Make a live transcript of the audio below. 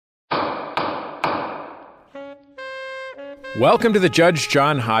Welcome to the Judge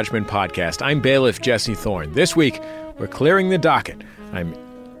John Hodgman podcast. I'm bailiff Jesse Thorne. This week, we're clearing the docket. I'm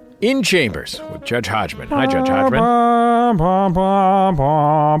in chambers with Judge Hodgman. Hi, Judge Hodgman.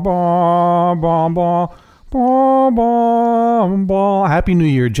 Happy New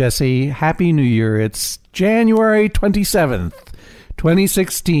Year, Jesse. Happy New Year. It's January 27th,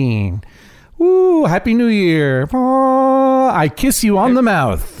 2016. Woo, Happy New Year. I kiss you on the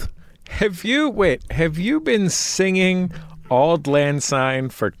mouth. Have you been singing Auld Lang Syne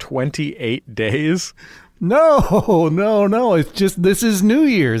for 28 days? No. It's just, this is New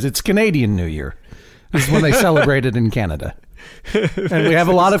Year's. It's Canadian New Year. This is when they celebrate it in Canada. And we have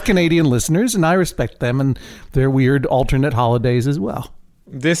a lot of Canadian listeners, and I respect them and their weird alternate holidays as well.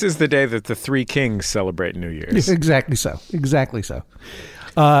 This is the day that the Three Kings celebrate New Year's. Exactly so.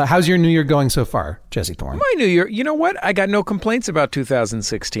 How's your New Year going so far, Jesse Thorne? My New Year, you know what? I got no complaints about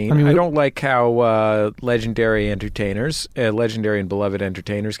 2016. I don't like how legendary and beloved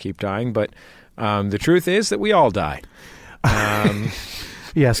entertainers keep dying, but the truth is that we all die.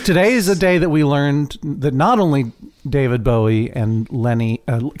 Yes, today is a day that we learned that not only David Bowie and Lenny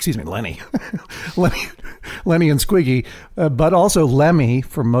and Squiggy, but also Lemmy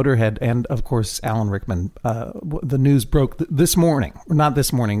from Motorhead and, of course, Alan Rickman. The news broke this morning, not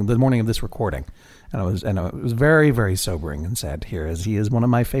this morning, the morning of this recording, and it was very, very sobering and sad to hear, as he is one of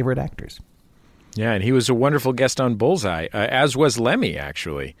my favorite actors. Yeah, and he was a wonderful guest on Bullseye, as was Lemmy,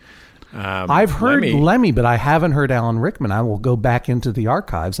 actually. I've heard Lemmy, but I haven't heard Alan Rickman. I will go back into the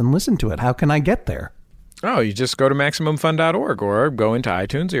archives and listen to it. How can I get there? Oh, you just go to MaximumFun.org or go into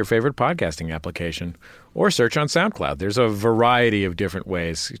iTunes or your favorite podcasting application or search on SoundCloud. There's a variety of different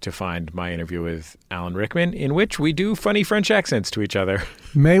ways to find my interview with Alan Rickman, in which we do funny French accents to each other.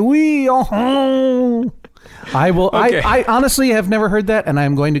 Mais oui, I will. Okay. I honestly have never heard that, and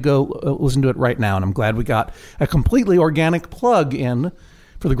I'm going to go listen to it right now, and I'm glad we got a completely organic plug in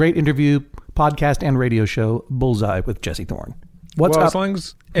for the great interview, podcast, and radio show, Bullseye with Jesse Thorne. What's up?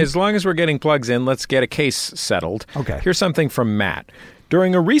 As long as we're getting plugs in, let's get a case settled. Okay. Here's something from Matt.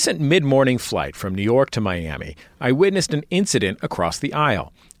 During a recent mid-morning flight from New York to Miami, I witnessed an incident across the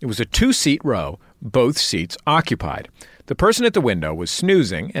aisle. It was a 2-seat row, both seats occupied. The person at the window was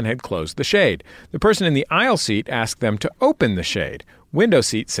snoozing and had closed the shade. The person in the aisle seat asked them to open the shade. Window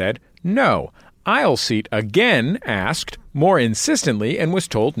seat said, no. Aisle seat again asked, more insistently, and was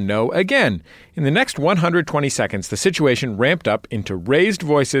told no again. In the next 120 seconds, the situation ramped up into raised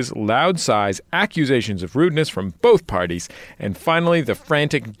voices, loud sighs, accusations of rudeness from both parties, and finally the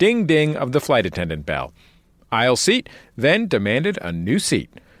frantic ding-ding of the flight attendant bell. Aisle seat then demanded a new seat.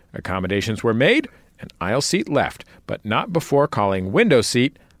 Accommodations were made, and aisle seat left, but not before calling window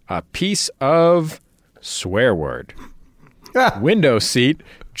seat a piece of swear word. Window seat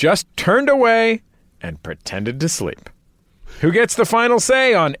just turned away and pretended to sleep. Who gets the final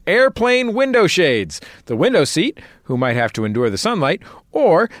say on airplane window shades? The window seat, who might have to endure the sunlight,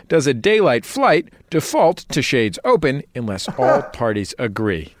 or does a daylight flight default to shades open unless all parties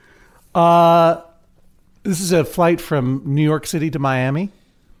agree? This is a flight from New York City to Miami.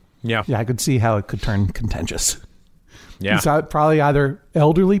 Yeah. Yeah, I could see how it could turn contentious. Yeah. It's probably either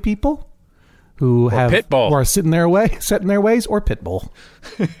elderly people who are set in their ways, or Pitbull.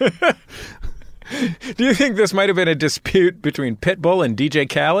 Do you think this might have been a dispute between Pitbull and DJ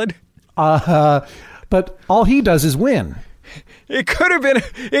Khaled? But all he does is win. It could have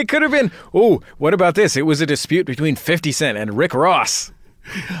been. Oh, what about this? It was a dispute between 50 Cent and Rick Ross.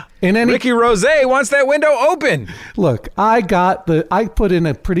 Ricky Rose wants that window open. Look, I put in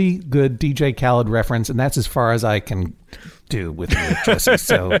a pretty good DJ Khaled reference, and that's as far as I can do with you, Jesse.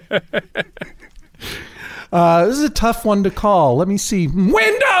 So this is a tough one to call. Let me see.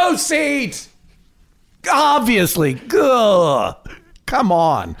 Window seat! Obviously. Ugh. Come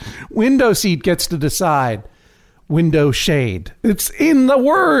on. Window seat gets to decide. Window shade. It's in the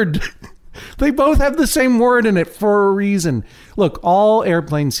word. They both have the same word in it for a reason. Look, all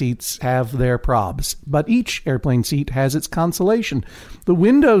airplane seats have their probs, but each airplane seat has its consolation. The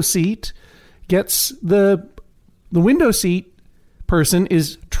window seat the window seat person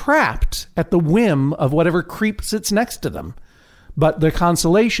is trapped at the whim of whatever creep sits next to them. But the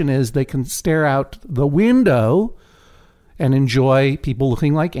consolation is they can stare out the window and enjoy people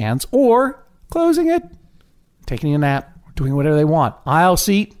looking like ants, or closing it, taking a nap, doing whatever they want. Aisle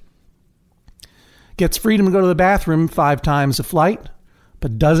seat gets freedom to go to the bathroom 5 times a flight,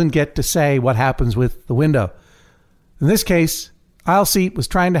 but doesn't get to say what happens with the window. In this case, aisle seat was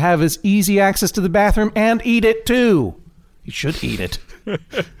trying to have his easy access to the bathroom and eat it too. He should eat it.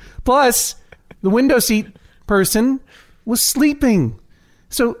 Plus, the window seat person was sleeping.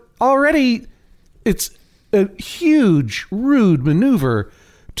 So already it's a huge, rude maneuver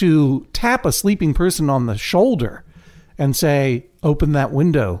to tap a sleeping person on the shoulder and say, open that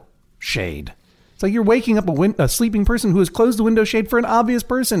window shade. It's like you're waking up a sleeping person who has closed the window shade for an obvious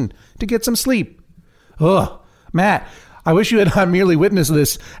person to get some sleep. Ugh, Matt, I wish you had not merely witnessed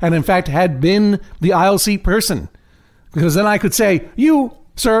this and in fact had been the aisle seat person, because then I could say, you,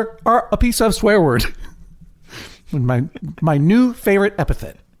 sir, are a piece of swear word. my new favorite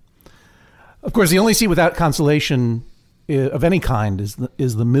epithet. Of course, the only seat without consolation of any kind is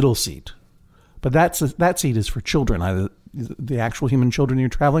the middle seat. But that seat is for children, either the actual human children you're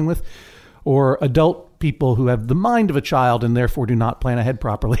traveling with, or adult people who have the mind of a child and therefore do not plan ahead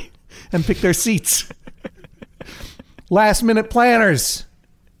properly and pick their seats. Last minute planners.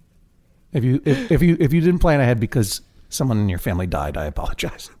 If you didn't plan ahead because someone in your family died, I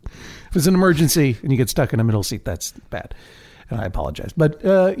apologize. If it's an emergency and you get stuck in a middle seat, that's bad, and I apologize. But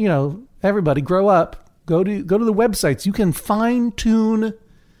everybody, grow up. Go to the websites. You can fine tune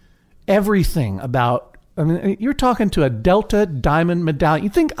everything about. I mean, you're talking to a Delta Diamond Medallion. You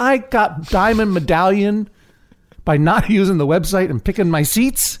think I got Diamond Medallion by not using the website and picking my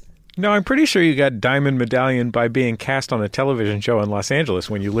seats? No, I'm pretty sure you got Diamond Medallion by being cast on a television show in Los Angeles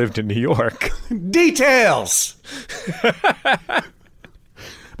when you lived in New York. Details.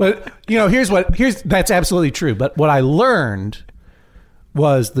 But that's absolutely true. But what I learned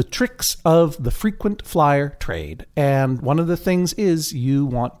was the tricks of the frequent flyer trade. And one of the things is you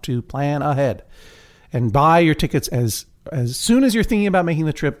want to plan ahead and buy your tickets as soon as you're thinking about making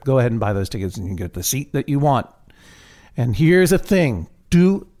the trip. Go ahead and buy those tickets and you get the seat that you want. And here's a thing.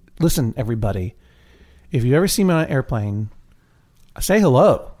 Listen, everybody. If you ever see me on an airplane, say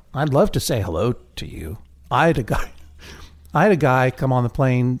hello. I'd love to say hello to you. I had a guy come on the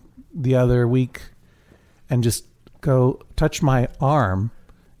plane the other week and just go touch my arm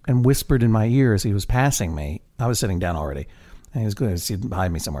and whispered in my ear as he was passing me. I was sitting down already, and he was going to sit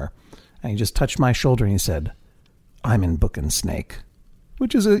behind me somewhere. And he just touched my shoulder and he said, "I'm in Book and Snake,"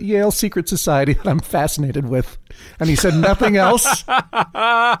 which is a Yale secret society that I'm fascinated with. And he said nothing else.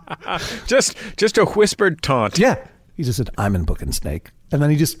 just a whispered taunt. Yeah. He just said, "I'm in Book and Snake." And then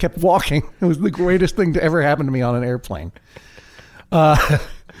he just kept walking. It was the greatest thing to ever happen to me on an airplane.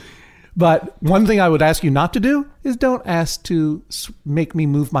 But one thing I would ask you not to do is don't ask to make me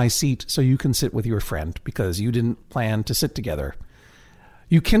move my seat so you can sit with your friend because you didn't plan to sit together.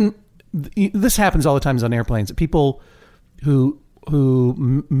 This happens all the time on airplanes. People who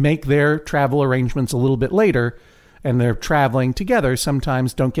make their travel arrangements a little bit later and they're traveling together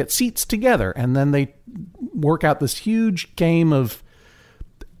sometimes don't get seats together. And then they work out this huge game of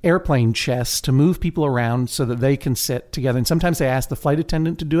airplane chess to move people around so that they can sit together. And sometimes they ask the flight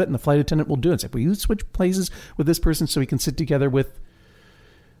attendant to do it, and the flight attendant will do it. It's like, will you switch places with this person so he can sit together with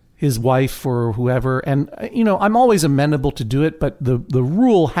his wife or whoever? And, I'm always amenable to do it, but the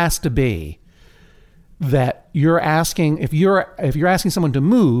rule has to be that you're asking, if you're asking someone to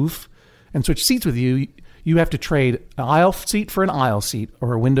move and switch seats with you, you have to trade an aisle seat for an aisle seat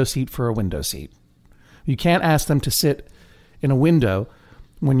or a window seat for a window seat. You can't ask them to sit in a window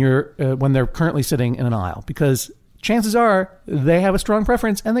when they're currently sitting in an aisle, because chances are they have a strong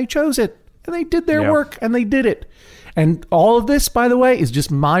preference and they chose it and they did their work and they did it. And all of this, by the way, is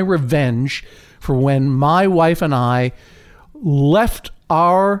just my revenge for when my wife and I left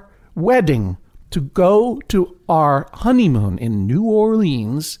our wedding to go to our honeymoon in New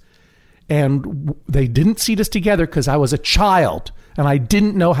Orleans, and they didn't seat us together because I was a child and I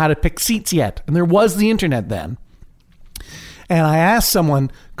didn't know how to pick seats yet. And there was the internet then. And I asked someone,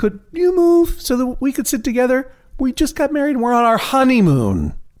 could you move so that we could sit together? We just got married and we're on our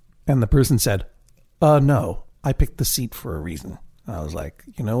honeymoon. And the person said, no, I picked the seat for a reason. And I was like,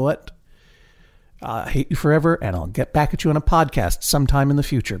 you know what? I hate you forever, and I'll get back at you on a podcast sometime in the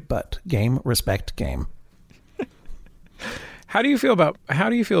future. But game, respect, game. How do you feel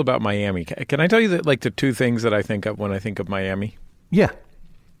about Miami? Can I tell you that, like, the two things that I think of when I think of Miami? Yeah.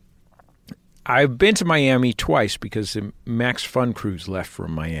 I've been to Miami twice because the Max Fun Cruise left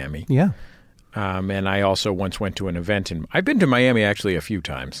from Miami. Yeah. And I also once went to an event I've been to Miami actually a few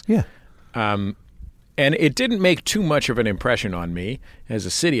times. Yeah. And it didn't make too much of an impression on me as a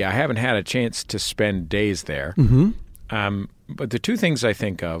city. I haven't had a chance to spend days there. Mm-hmm. But the two things I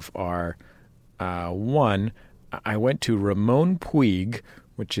think of are, one, I went to Ramon Puig,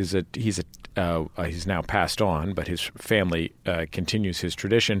 which is he's now passed on, but his family continues his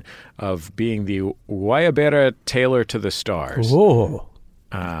tradition of being the Guayabera tailor to the stars. Oh.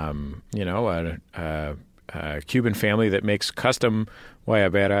 A Cuban family that makes custom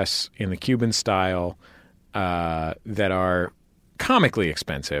guayaberas in the Cuban style that are comically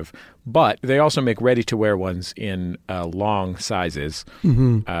expensive, but they also make ready-to-wear ones in long sizes.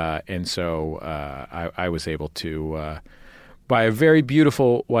 And so I was able to buy a very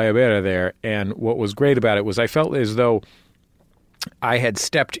beautiful guayabera there. And what was great about it was I felt as though I had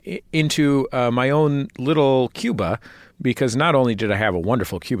stepped into my own little Cuba, because not only did I have a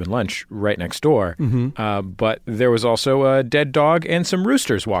wonderful Cuban lunch right next door, but there was also a dead dog and some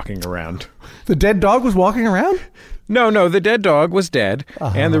roosters walking around. The dead dog was walking around? No, the dead dog was dead,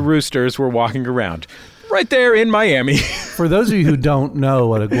 and the roosters were walking around right there in Miami. For those of you who don't know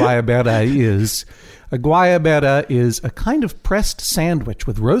what a guayabera is a kind of pressed sandwich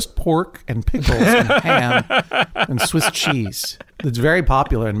with roast pork and pickles and ham and Swiss cheese. It's very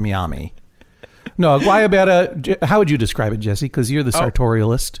popular in Miami. No, a guayabera, how would you describe it, Jesse? Because you're the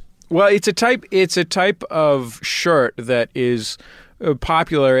sartorialist. Well, it's a type of shirt that is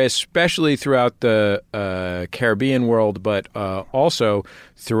popular, especially throughout the Caribbean world, but also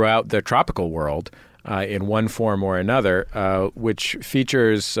throughout the tropical world in one form or another, which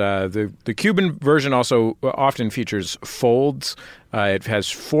features the Cuban version also often features folds. It has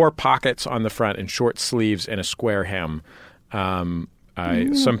 4 pockets on the front and short sleeves and a square hem.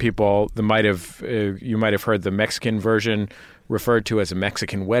 Some people you might have heard the Mexican version referred to as a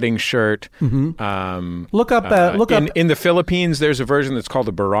Mexican wedding shirt. Look up in the Philippines. There's a version that's called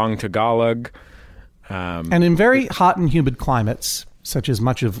a Barong Tagalog. And in very hot and humid climates, such as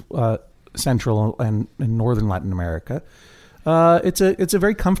much of Central and Northern Latin America, it's a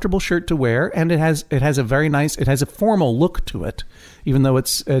very comfortable shirt to wear, and it has a formal look to it, even though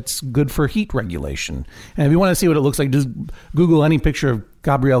it's good for heat regulation. And if you want to see what it looks like, just Google any picture of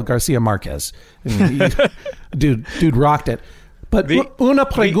Gabriel Garcia Marquez. Dude rocked it. But una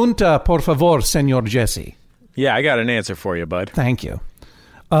pregunta, por favor, Senor Jesse. Yeah, I got an answer for you, bud. Thank you.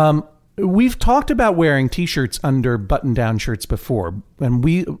 We've talked about wearing T-shirts under button-down shirts before, and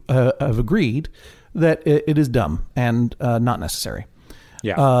we have agreed that it is dumb and not necessary.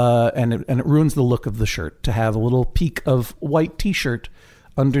 Yeah. And it ruins the look of the shirt to have a little peak of white T-shirt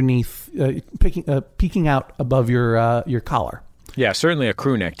underneath, peeking out above your collar. Yeah, certainly a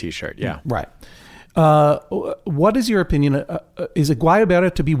crew neck T-shirt. Yeah. Right. What is your opinion? Is a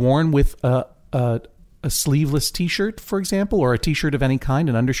guayabera to be worn with a sleeveless T-shirt, for example, or a T-shirt of any kind,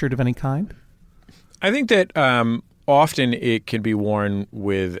 an undershirt of any kind? I think that often it can be worn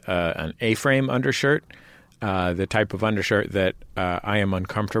with an A-frame undershirt, the type of undershirt that I am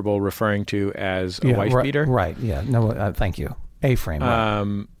uncomfortable referring to as a wife beater. Right. Yeah. No. Thank you. A-frame.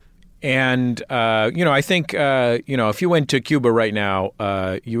 Right. And I think if you went to Cuba right now,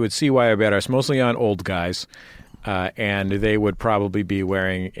 you would see guayaberas mostly on old guys. And they would probably be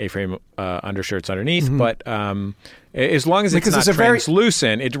wearing A-frame undershirts underneath, but as long as it's not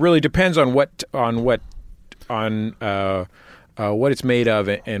translucent, it really depends on what it's made of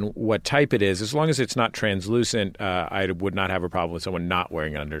and what type it is. As long as it's not translucent, I would not have a problem with someone not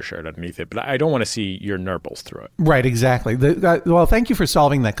wearing an undershirt underneath it. But I don't want to see your nurples through it. Right, exactly. Well, thank you for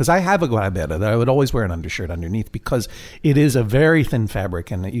solving that, because I have a guayabera that I would always wear an undershirt underneath because it is a very thin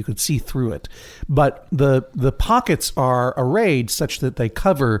fabric and you could see through it. But the pockets are arrayed such that they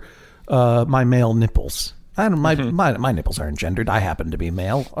cover my male nipples. My nipples aren't gendered. I happen to be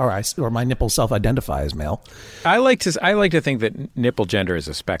male, or my nipples self-identify as male. I like to think that nipple gender is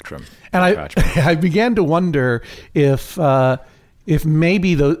a spectrum. And I began to wonder if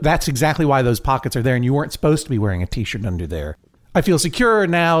maybe that's exactly why those pockets are there, and you weren't supposed to be wearing a T-shirt under there. I feel secure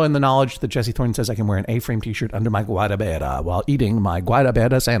now in the knowledge that Jesse Thorne says I can wear an A-frame T-shirt under my guayabera while eating my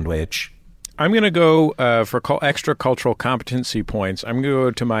guayabera sandwich. I'm going to go for extra cultural competency points. I'm going to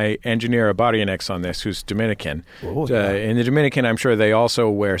go to my engineer Ibarionex on this, who's Dominican. Oh, yeah. In the Dominican, I'm sure they also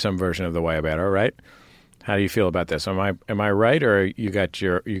wear some version of the guayabera, right? How do you feel about this? Am I right, or you got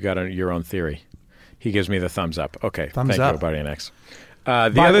your own theory? He gives me the thumbs up. Okay, thumbs up. Thank you, Ibarionex.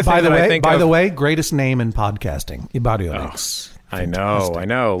 By the way, greatest name in podcasting, Ibarionex. I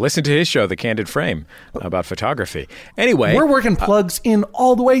know. Listen to his show, The Candid Frame, about photography. Anyway. We're working plugs in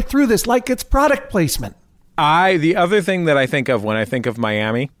all the way through this like it's product placement. The other thing that I think of when I think of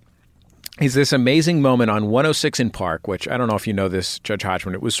Miami is this amazing moment on 106 in Park, which I don't know if you know this, Judge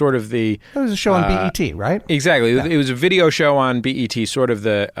Hodgman. It was sort of it was a show on BET, right? Exactly. Yeah. It was a video show on BET, sort of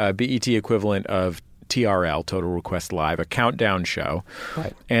the BET equivalent of TRL, Total Request Live, a countdown show.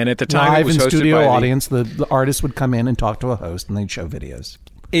 Right. And at the time, live it was in hosted studio by audience. The artist would come in and talk to a host, and they'd show videos.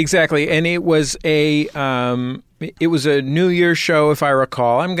 Exactly, and it was a New Year's show, if I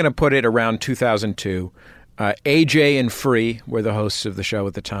recall. I'm going to put it around 2002. AJ and Free were the hosts of the show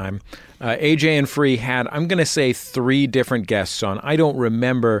at the time. AJ and Free had, I'm going to say, 3 different guests on. I don't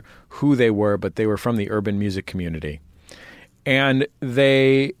remember who they were, but they were from the urban music community. and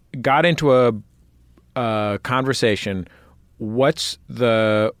they got into a conversation. What's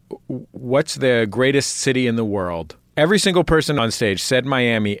the greatest city in the world? Every single person on stage said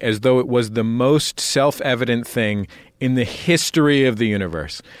Miami as though it was the most self-evident thing in the history of the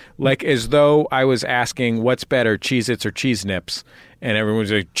universe. Like as though I was asking what's better, Cheez-Its or Cheese Nips? And everyone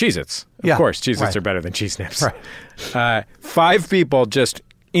was like, Cheez-Its. Of course, Cheez-Its are better than Cheese Nips. Right. 5 people, just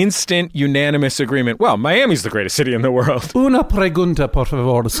instant unanimous agreement. Well, Miami's the greatest city in the world. Una pregunta, por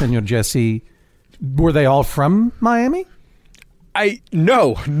favor, Senor Jesse. Were they all from Miami?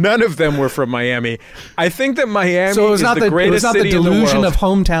 No, none of them were from Miami. I think that Miami so is the greatest city in the world. It was not the delusion of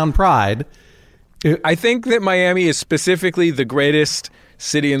hometown pride. I think that Miami is specifically the greatest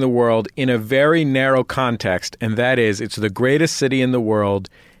city in the world in a very narrow context, and that is it's the greatest city in the world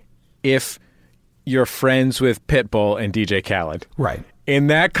if you're friends with Pitbull and DJ Khaled. Right. In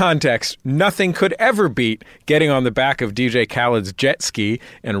that context, nothing could ever beat getting on the back of DJ Khaled's jet ski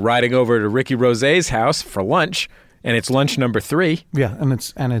and riding over to Ricky Rosé's house for lunch. And it's lunch number 3. Yeah,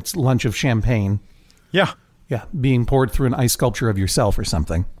 and it's lunch of champagne. Yeah. Yeah, being poured through an ice sculpture of yourself or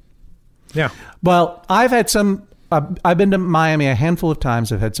something. Yeah. Well, I've been to Miami a handful of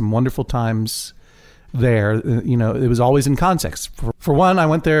times. I've had some wonderful times there. You know, it was always in context. For one, I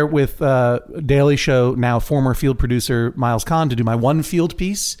went there with Daily Show, now former field producer Miles Kahn, to do my one field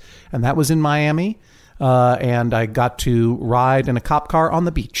piece, and that was in Miami. And I got to ride in a cop car on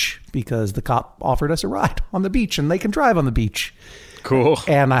the beach because the cop offered us a ride on the beach, and they can drive on the beach. Cool.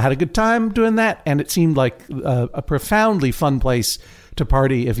 And I had a good time doing that, and it seemed like a profoundly fun place to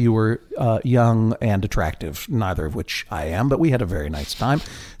party if you were young and attractive, neither of which I am, but we had a very nice time.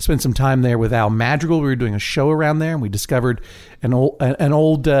 Spent some time there with Al Madrigal. We were doing a show around there, and we discovered an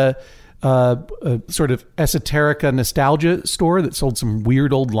old sort of esoterica nostalgia store that sold some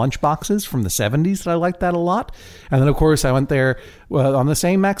weird old lunchboxes from the 70s that I liked that a lot. And then, of course, I went there on the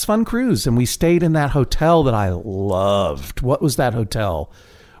same Max Fun cruise, and we stayed in that hotel that I loved. What was that hotel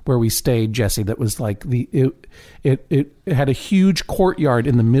where we stayed, Jesse, that was like it had a huge courtyard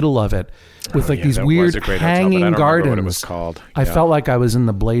in the middle of it with these weird hanging hotel, gardens. What it was called. I felt like I was in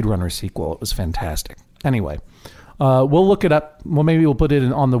the Blade Runner sequel. It was fantastic. Anyway, we'll look it up. Well, maybe we'll put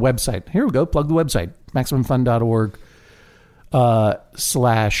it on the website. Here we go. Plug the website. MaximumFun.org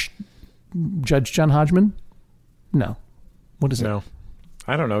 / Judge John Hodgman? No. What is it? No.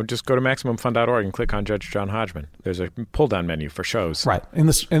 I don't know. Just go to MaximumFun.org and click on Judge John Hodgman. There's a pull-down menu for shows. Right. In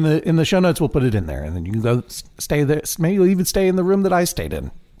the show notes, we'll put it in there, and then you can go stay there. Maybe you'll even stay in the room that I stayed in.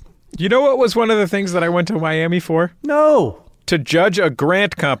 You know what was one of the things that I went to Miami for? No. To judge a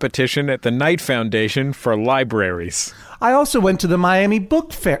grant competition at the Knight Foundation for libraries. I also went to the Miami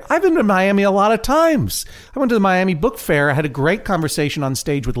Book Fair. I've been to Miami a lot of times. I went to the Miami Book Fair. I had a great conversation on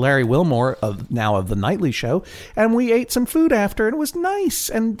stage with Larry Wilmore of The Nightly Show, and we ate some food after, and it was nice.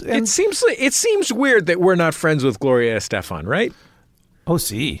 And it seems weird that we're not friends with Gloria Estefan, right? Oh,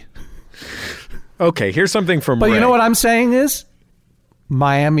 see. Okay, here's something from But Ray. You know what I'm saying is,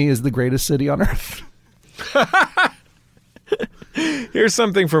 Miami is the greatest city on earth. Here's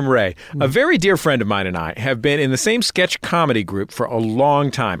something from Ray. A very dear friend of mine and I have been in the same sketch comedy group for a long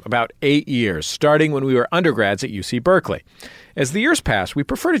time, about 8 years, starting when we were undergrads at UC Berkeley. As the years pass, we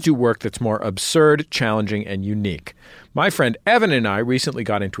prefer to do work that's more absurd, challenging, and unique. My friend Evan and I recently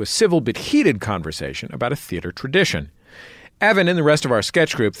got into a civil but heated conversation about a theater tradition. Evan and the rest of our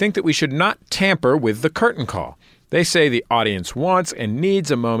sketch group think that we should not tamper with the curtain call. They say the audience wants and needs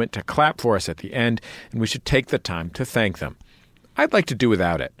a moment to clap for us at the end, and we should take the time to thank them. I'd like to do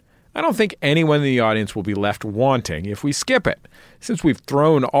without it. I don't think anyone in the audience will be left wanting if we skip it. Since we've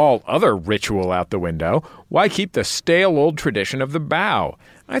thrown all other ritual out the window, why keep the stale old tradition of the bow?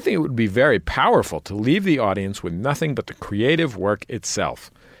 I think it would be very powerful to leave the audience with nothing but the creative work itself.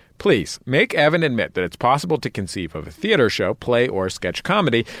 Please, make Evan admit that it's possible to conceive of a theater show, play, or sketch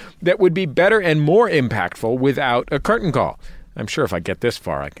comedy that would be better and more impactful without a curtain call. I'm sure if I get this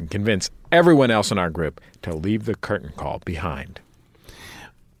far, I can convince everyone else in our group to leave the curtain call behind.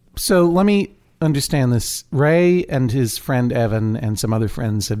 So let me understand this. Ray and his friend Evan and some other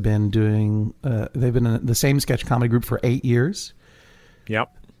friends have been doing, they've been in the same sketch comedy group for 8 years.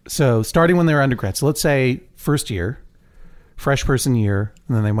 Yep. So starting when they were undergrad. So let's say first year, fresh person year,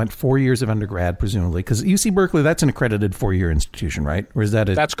 and then they went 4 years of undergrad, presumably. Because UC Berkeley, that's an accredited 4-year institution, right? Or is that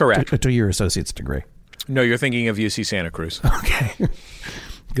That's correct. a 2-year associate's degree? No, you're thinking of UC Santa Cruz. Okay.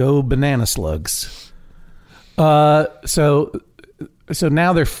 Go banana slugs. So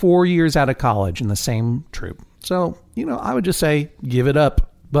now they're 4 years out of college in the same troupe. So, I would just say give it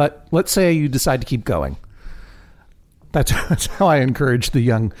up. But let's say you decide to keep going. That's how I encourage the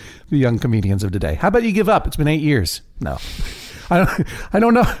young comedians of today. How about you give up? It's been 8 years. No, I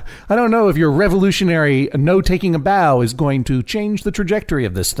don't know. I don't know if your revolutionary no taking a bow is going to change the trajectory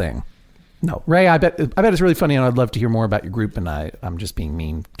of this thing. No, Ray, I bet it's really funny, and I'd love to hear more about your group. And I'm just being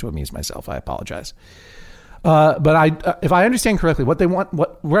mean to amuse myself. I apologize. But if I understand correctly,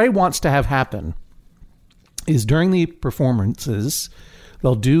 what Ray wants to have happen is during the performances,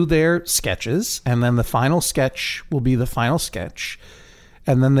 they'll do their sketches, and then the final sketch will be the final sketch,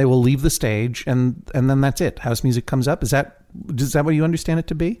 and then they will leave the stage, and then that's it. House music comes up. Is that what you understand it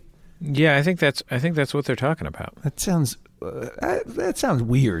to be? Yeah, I think that's what they're talking about. That sounds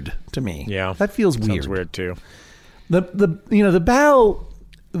weird to me. Yeah, that feels weird. Sounds weird too. The bow,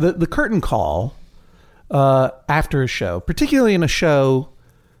 the curtain call after a show, particularly in a show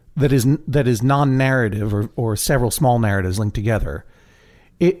that is non-narrative or several small narratives linked together.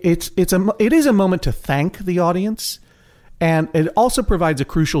 It is a moment to thank the audience, and it also provides a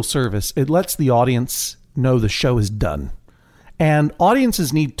crucial service. It lets the audience know the show is done, and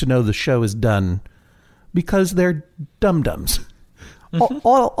audiences need to know the show is done because they're dum-dums. Mm-hmm.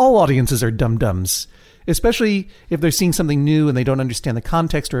 All audiences are dum-dums, especially if they're seeing something new and they don't understand the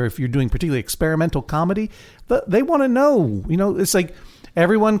context, or if you're doing particularly experimental comedy. They want to know. It's like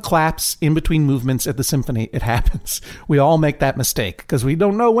everyone claps in between movements at the symphony. It happens. We all make that mistake because we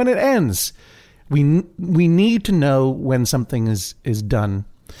don't know when it ends. We need to know when something is done.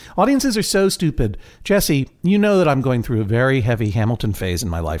 Audiences are so stupid. Jesse, you know that I'm going through a very heavy Hamilton phase in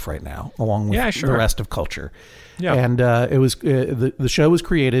my life right now, along with the rest of culture. Yeah. And it was the show was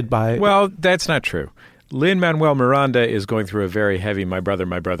created by... Well, that's not true. Lin-Manuel Miranda is going through a very heavy my brother,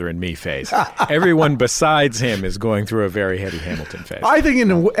 and me phase. Everyone besides him is going through a very heavy Hamilton phase. I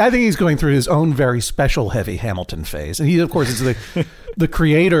think he's going through his own very special heavy Hamilton phase. And he, of course, is the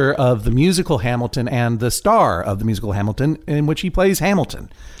creator of the musical Hamilton and the star of the musical Hamilton, in which he plays Hamilton.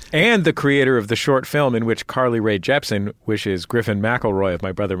 And the creator of the short film in which Carly Rae Jepsen wishes Griffin McElroy of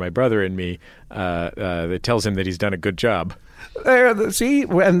My Brother and Me that tells him that he's done a good job. See,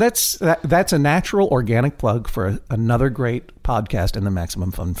 and that's a natural, organic plug for another great podcast in the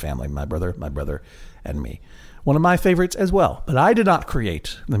Maximum Fun family, My Brother and Me. One of my favorites as well. But I did not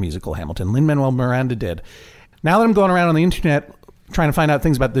create the musical Hamilton. Lin-Manuel Miranda did. Now that I'm going around on the internet trying to find out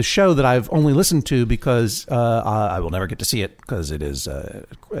things about this show that I've only listened to because I will never get to see it because it is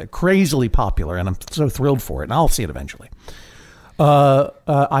crazily popular, and I'm so thrilled for it, and I'll see it eventually.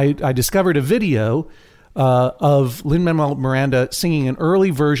 I discovered a video of Lin-Manuel Miranda singing an early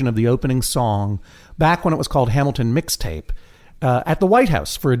version of the opening song back when it was called Hamilton Mixtape at the White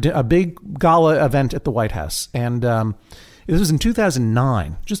House for a big gala event at the White House. And this was in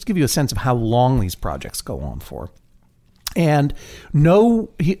 2009, just to give you a sense of how long these projects go on for. And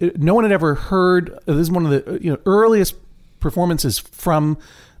no one had ever heard. This is one of the earliest performances from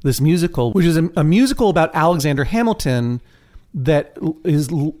this musical, which is a musical about Alexander Hamilton that is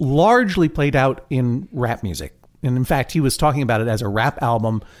largely played out in rap music. And in fact, he was talking about it as a rap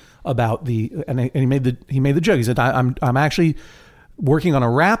album about and he made the joke. He said, "I'm actually working on a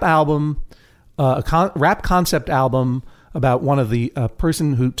rap album, rap concept album about one of the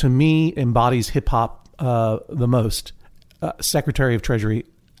person who to me embodies hip hop the most." Secretary of Treasury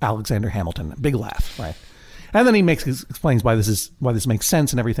Alexander Hamilton. Big laugh, right? And then he explains why this makes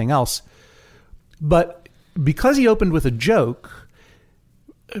sense and everything else. But because he opened with a joke,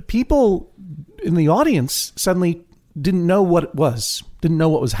 people in the audience suddenly didn't know what it was, didn't know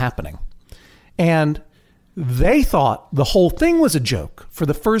what was happening. And they thought the whole thing was a joke for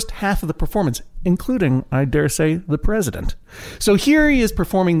the first half of the performance, including, I dare say, the president. So here he is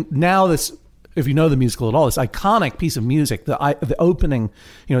performing now this, if you know the musical at all, this iconic piece of music, the opening,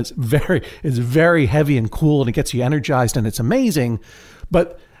 it's very heavy and cool, and it gets you energized, and it's amazing.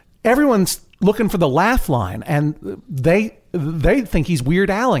 But everyone's looking for the laugh line, and they think he's Weird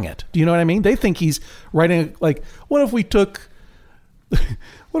Al-ing it. Do you know what I mean? They think he's writing like, what if we took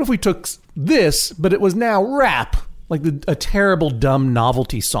this, but it was now rap, like a terrible dumb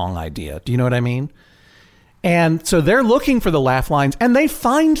novelty song idea. Do you know what I mean? And so they're looking for the laugh lines, and they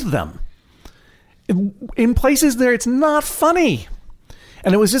find them in places there it's not funny.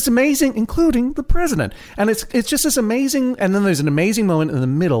 And it was just amazing, including the president. And it's just this amazing. And then there's an amazing moment in the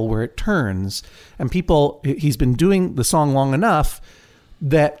middle where it turns, and he's been doing the song long enough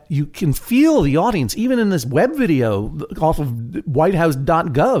that you can feel the audience, even in this web video off of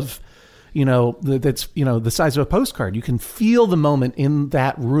whitehouse.gov, that's, the size of a postcard. You can feel the moment in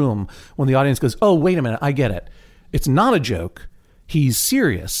that room when the audience goes, oh, wait a minute, I get it. It's not a joke. He's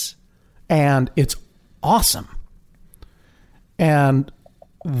serious. And it's awesome. And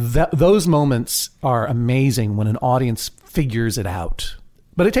those moments are amazing when an audience figures it out.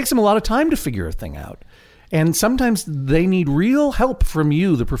 But it takes them a lot of time to figure a thing out. And sometimes they need real help from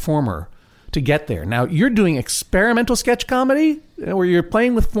you, the performer, to get there. Now, you're doing experimental sketch comedy where you're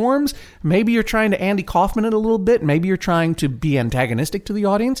playing with forms. Maybe you're trying to Andy Kaufman it a little bit. Maybe you're trying to be antagonistic to the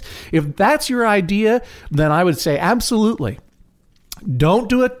audience. If that's your idea, then I would say absolutely. Don't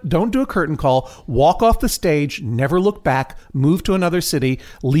do it. Don't do a curtain call. Walk off the stage, never look back, move to another city,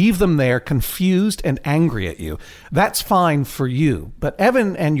 leave them there confused and angry at you. That's fine for you. But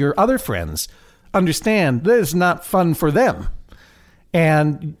Evan and your other friends understand that it's not fun for them.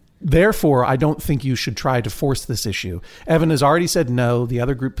 And therefore, I don't think you should try to force this issue. Evan has already said no. The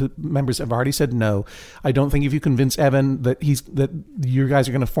other group members have already said no. I don't think if you convince Evan that you guys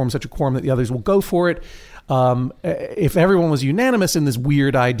are going to form such a quorum that the others will go for it. If everyone was unanimous in this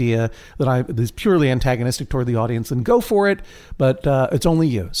weird idea that is purely antagonistic toward the audience, then go for it. But it's only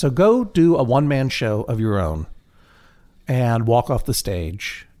you. So go do a one-man show of your own and walk off the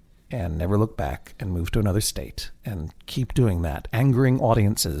stage and never look back and move to another state and keep doing that, angering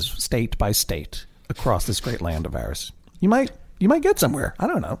audiences state by state across this great land of ours. You might get somewhere. I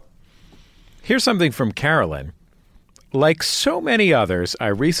don't know. Here's something from Carolyn. Like so many others, I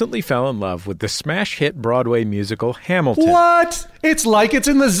recently fell in love with the smash hit Broadway musical Hamilton. What? It's like it's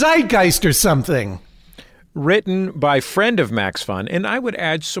in the zeitgeist or something. Written by friend of Max Fun, and I would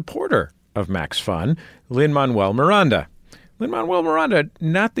add supporter of Max Fun, Lin-Manuel Miranda. Lin-Manuel Miranda,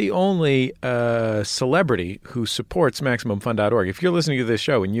 not the only celebrity who supports MaximumFun.org. If you're listening to this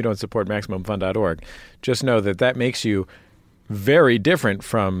show and you don't support MaximumFun.org, just know that makes you very different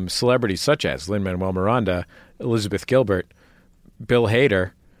from celebrities such as Lin-Manuel Miranda, Elizabeth Gilbert, Bill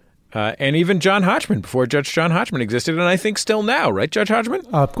Hader, and even John Hodgman before Judge John Hodgman existed, and I think still now, right, Judge Hodgman?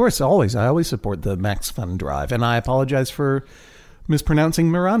 Of course, always. I always support the Max Fun Drive, and I apologize for mispronouncing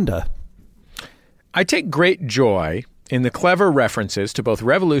Miranda. I take great joy in the clever references to both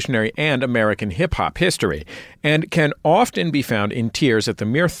revolutionary and American hip-hop history, and can often be found in tears at the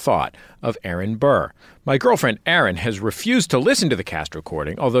mere thought of Aaron Burr. My girlfriend Erin has refused to listen to the cast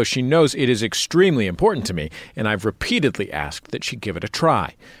recording, although she knows it is extremely important to me, and I've repeatedly asked that she give it a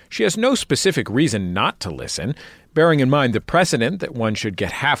try. She has no specific reason not to listen. Bearing in mind the precedent that one should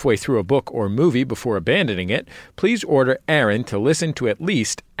get halfway through a book or movie before abandoning it, please order Erin to listen to at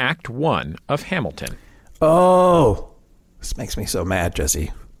least Act 1 of Hamilton. Oh, this makes me so mad,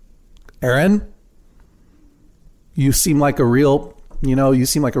 Jesse. Erin, you seem like a real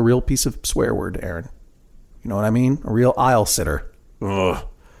piece of swear word, Erin. You know what I mean? A real aisle sitter. Ugh.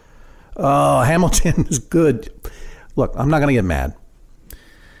 Oh, Hamilton is good. Look, I'm not going to get mad.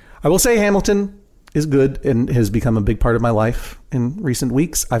 I will say Hamilton is good and has become a big part of my life in recent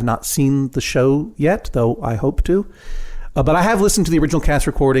weeks. I've not seen the show yet, though I hope to. But I have listened to the original cast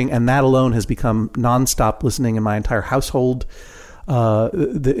recording, and that alone has become nonstop listening in my entire household.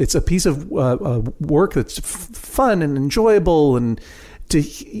 It's a piece of work that's fun and enjoyable, and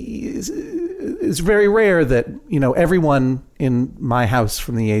it's very rare that everyone in my house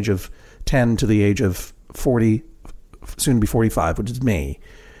from the age of 10 to the age of 40, soon to be 45, which is me,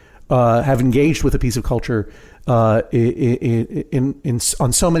 have engaged with a piece of culture on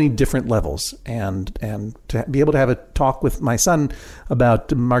so many different levels, and to be able to have a talk with my son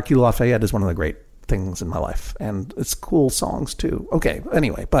about Marquis Lafayette is one of the great things in my life, and it's cool songs too. Okay,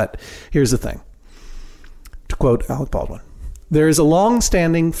 anyway, but here's the thing. To quote Alec Baldwin, there is a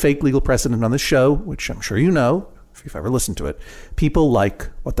long-standing fake legal precedent on this show, which I'm sure you know if you've ever listened to it. People like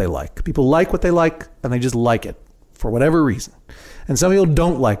what they like. People like what they like, and they just like it for whatever reason. And some people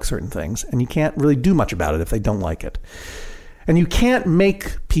don't like certain things, and you can't really do much about it if they don't like it. And you can't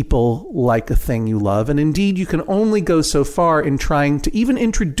make people like a thing you love. And indeed, you can only go so far in trying to even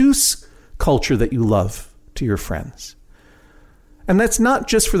introduce culture that you love to your friends. And that's not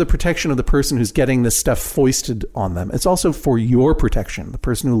just for the protection of the person who's getting this stuff foisted on them. It's also for your protection, the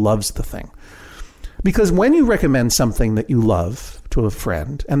person who loves the thing. Because when you recommend something that you love to a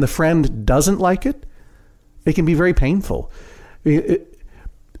friend, and the friend doesn't like it, it can be very painful.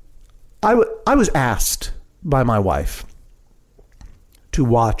 I was asked by my wife to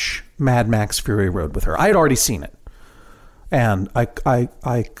watch Mad Max Fury Road with her. I had already seen it, and I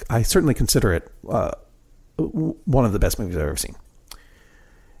certainly consider it one of the best movies I've ever seen.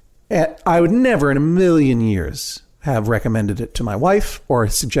 And I would never in a million years have recommended it to my wife or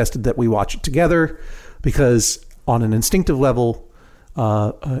suggested that we watch it together, because on an instinctive level,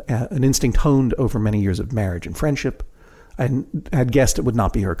 an instinct honed over many years of marriage and friendship, I had guessed it would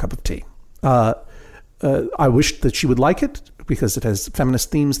not be her cup of tea. I wished that she would like it because it has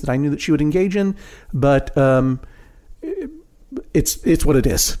feminist themes that I knew that she would engage in. But it's what it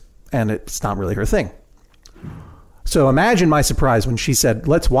is, and it's not really her thing. So imagine my surprise when she said,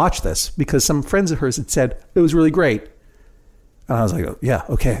 let's watch this, because some friends of hers had said it was really great. And I was like, oh, yeah,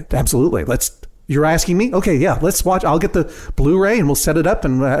 okay, absolutely. You're asking me? Okay, yeah, let's watch. I'll get the Blu-ray and we'll set it up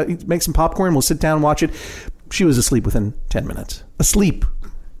and make some popcorn. We'll sit down and watch it. She was asleep within 10 minutes. Asleep.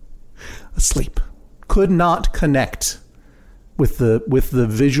 Could not connect with the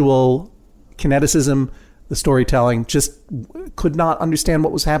visual kineticism, the storytelling, just could not understand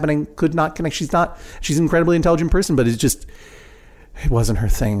what was happening, could not connect. She's an incredibly intelligent person, but it wasn't her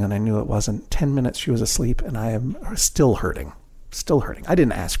thing, and I knew it wasn't. 10 minutes she was asleep, and I am still hurting. I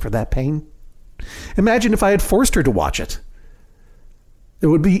didn't ask for that pain. Imagine if I had forced her to watch it. It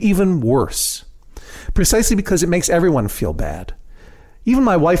would be even worse. Precisely because it makes everyone feel bad. Even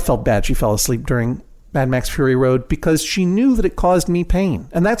my wife felt bad she fell asleep during Mad Max Fury Road because she knew that it caused me pain.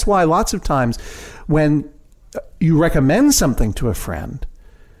 And that's why lots of times when you recommend something to a friend,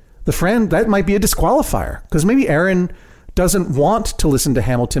 that might be a disqualifier. Because maybe Erin doesn't want to listen to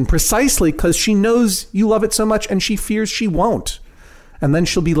Hamilton precisely because she knows you love it so much and she fears she won't. And then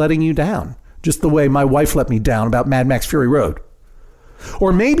she'll be letting you down, just the way my wife let me down about Mad Max Fury Road.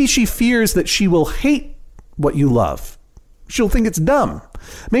 Or maybe she fears that she will hate what you love. She'll think it's dumb.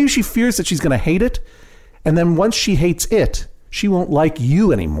 Maybe she fears that she's going to hate it. And then once she hates it, she won't like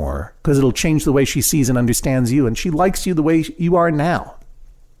you anymore because it'll change the way she sees and understands you. And she likes you the way you are now.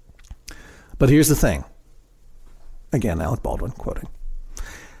 But here's the thing. Again, Alec Baldwin quoting.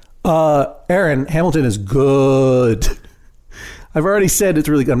 Erin, Hamilton is good. I've already said it's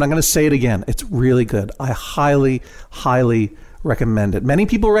really good. I'm not going to say it again. It's really good. I highly, highly recommend it. Many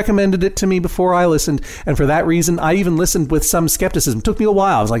people recommended it to me before I listened, and for that reason, I even listened with some skepticism. It took me a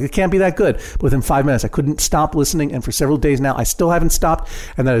while. I was like, it can't be that good. But within 5 minutes, I couldn't stop listening, and for several days now, I still haven't stopped,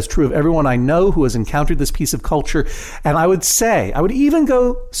 and that is true of everyone I know who has encountered this piece of culture. And I would even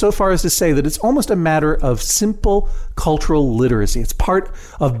go so far as to say that it's almost a matter of simple cultural literacy. It's part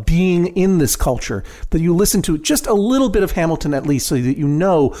of being in this culture that you listen to just a little bit of Hamilton at least so that you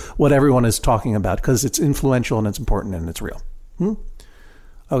know what everyone is talking about because it's influential and it's important and it's real.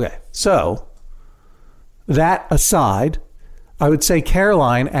 Okay, so that aside, I would say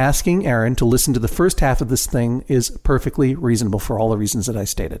Caroline asking Erin to listen to the first half of this thing is perfectly reasonable for all the reasons that I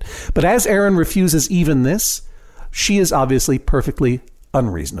stated. But as Erin refuses even this, she is obviously perfectly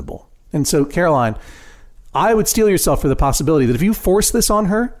unreasonable. And so, Caroline, I would steel yourself for the possibility that if you force this on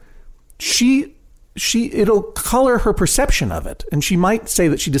her, it'll color her perception of it. And she might say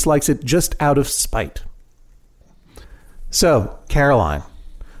that she dislikes it just out of spite. So, Caroline,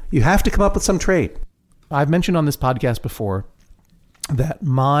 you have to come up with some trade. I've mentioned on this podcast before that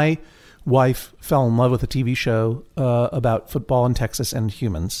my wife fell in love with a TV show about football in Texas and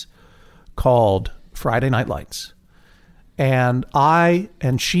humans called Friday Night Lights. And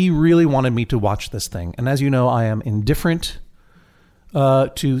she really wanted me to watch this thing. And as you know, I am indifferent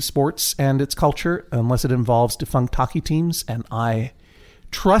to sports and its culture unless it involves defunct hockey teams. And I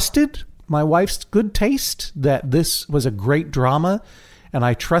trusted my wife's good taste that this was a great drama. And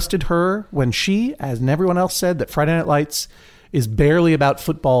I trusted her when she, as everyone else, said that Friday Night Lights is barely about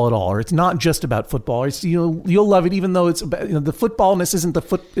football at all, or it's not just about football. It's, you'll love it, even though it's about, the footballness isn't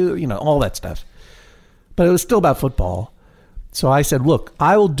all that stuff. But it was still about football. So I said, look,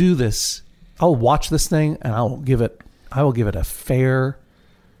 I will do this. I'll watch this thing and I will give it a fair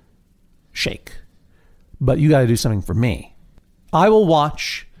shake. But you got to do something for me. I will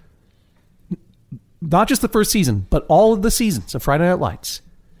watch not just the first season, but all of the seasons of Friday Night Lights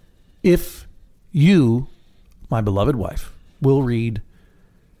if you, my beloved wife, will read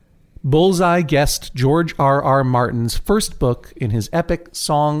Bullseye guest George R.R. Martin's first book in his epic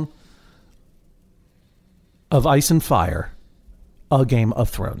Song of Ice and Fire, A Game of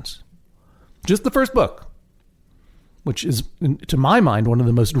Thrones. Just the first book, which is, to my mind, one of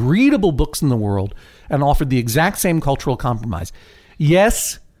the most readable books in the world and offered the exact same cultural compromise.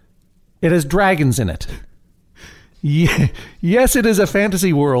 Yes, it has dragons in it. Yes, it is a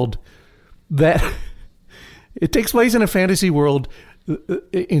fantasy world that it takes place in a fantasy world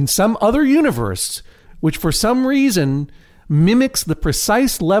in some other universe, which for some reason mimics the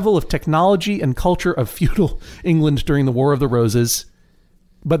precise level of technology and culture of feudal England during the War of the Roses,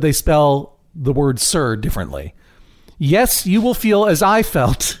 but they spell the word sir differently. Yes, you will feel as I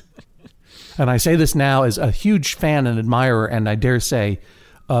felt. And I say this now as a huge fan and admirer, and I dare say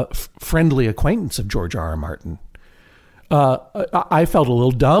friendly acquaintance of George R.R. Martin. I felt a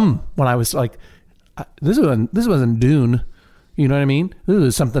little dumb when I was like, this wasn't Dune. You know what I mean? This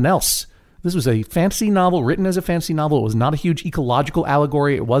was something else. This was a fantasy novel written as a fantasy novel. It was not a huge ecological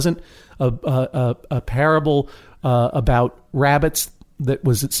allegory. It wasn't a parable about rabbits that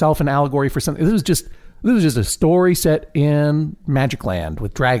was itself an allegory for something. This was just a story set in Magic Land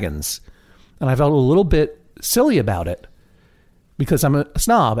with dragons. And I felt a little bit silly about it because I'm a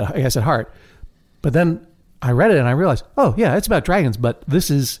snob, I guess, at heart. But then I read it and I realized, oh, yeah, it's about dragons, but this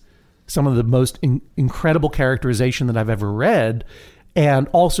is some of the most incredible characterization that I've ever read, and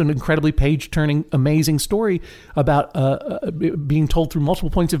also an incredibly page-turning, amazing story about being told through multiple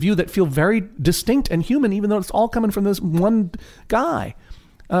points of view that feel very distinct and human, even though it's all coming from this one guy.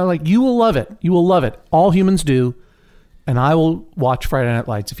 You will love it. You will love it. All humans do. And I will watch Friday Night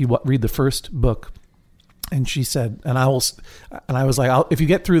Lights if you read the first book. And she said, and I was like, if you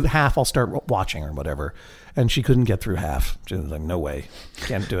get through the half, I'll start watching or whatever. And she couldn't get through half. She was like, no way.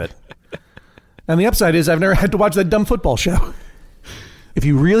 Can't do it. And the upside is I've never had to watch that dumb football show. If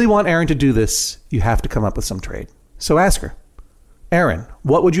you really want Erin to do this, you have to come up with some trade. So ask her, Erin,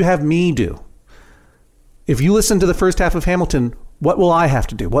 what would you have me do? If you listen to the first half of Hamilton, what will I have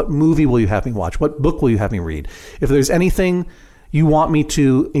to do? What movie will you have me watch? What book will you have me read? If there's anything you want me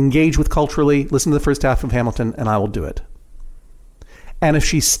to engage with culturally, listen to the first half of Hamilton and I will do it. And if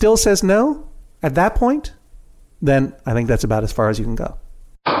she still says no at that point, then I think that's about as far as you can go.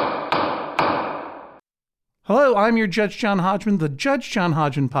 Hello, I'm your Judge John Hodgman. The Judge John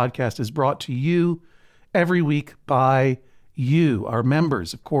Hodgman podcast is brought to you every week by you, our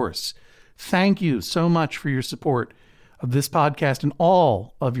members, of course. Thank you so much for your support of this podcast and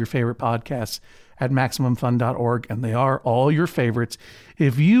all of your favorite podcasts at MaximumFun.org, and they are all your favorites.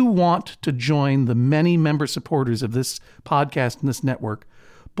 If you want to join the many member supporters of this podcast and this network,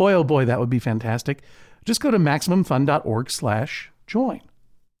 boy, oh boy, that would be fantastic. Just go to MaximumFun.org/join.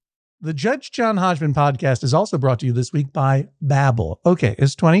 The Judge John Hodgman podcast is also brought to you this week by Babbel. Okay,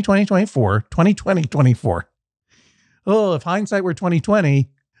 it's 2020-24. Oh, if hindsight were 2020,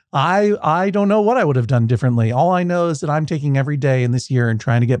 I don't know what I would have done differently. All I know is that I'm taking every day in this year and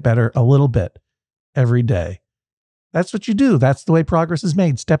trying to get better a little bit every day. That's what you do. That's the way progress is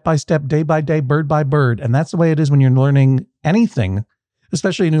made, step by step, day by day, bird by bird. And that's the way it is when you're learning anything,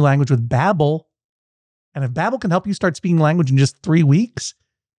 especially a new language with Babbel. And if Babbel can help you start speaking language in just 3 weeks,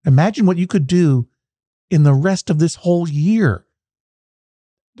 imagine what you could do in the rest of this whole year.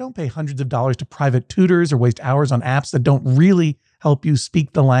 Don't pay hundreds of dollars to private tutors or waste hours on apps that don't really help you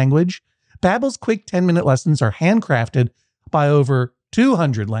speak the language. Babbel's quick 10-minute lessons are handcrafted by over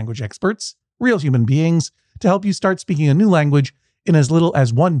 200 language experts, real human beings, to help you start speaking a new language in as little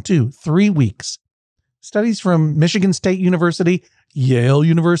as 1, 2, 3 weeks. Studies from Michigan State University, Yale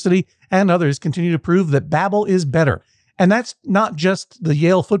University, and others continue to prove that Babbel is better. And that's not just the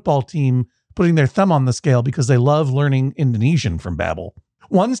Yale football team putting their thumb on the scale because they love learning Indonesian from Babbel.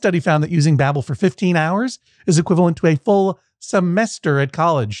 One study found that using Babbel for 15 hours is equivalent to a full semester at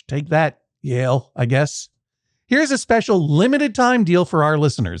college. Take that, Yale, I guess. Here's a special limited time deal for our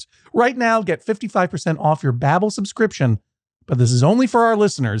listeners. Right now, get 55% off your Babbel subscription, but this is only for our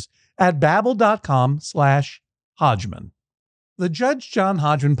listeners at Babbel.com/Hodgman. The Judge John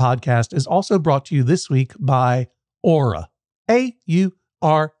Hodgman podcast is also brought to you this week by Aura.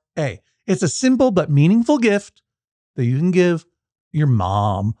 A-U-R-A. It's a simple but meaningful gift that you can give your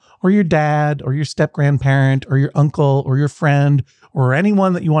mom or your dad or your step-grandparent or your uncle or your friend or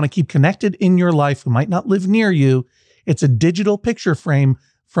anyone that you want to keep connected in your life who might not live near you. It's a digital picture frame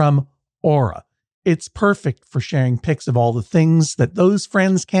from Aura. It's perfect for sharing pics of all the things that those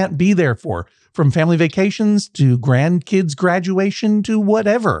friends can't be there for, from family vacations to grandkids' graduation to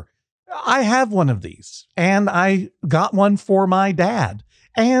whatever. I have one of these, and I got one for my dad,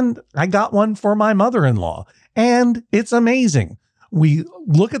 and I got one for my mother-in-law, and it's amazing. We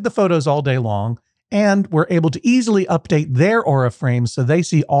look at the photos all day long, and we're able to easily update their Aura frames so they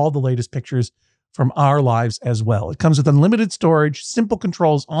see all the latest pictures from our lives as well. It comes with unlimited storage, simple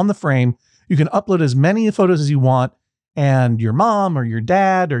controls on the frame. You can upload as many photos as you want, and your mom or your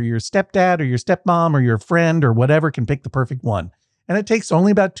dad or your stepdad or your stepmom or your friend or whatever can pick the perfect one. And it takes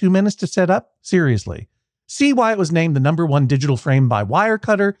only about 2 minutes to set up. Seriously. See why it was named the #1 digital frame by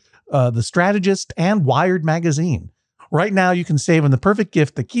Wirecutter, The Strategist, and Wired Magazine. Right now, you can save on the perfect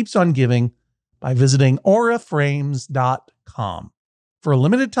gift that keeps on giving by visiting auraframes.com. For a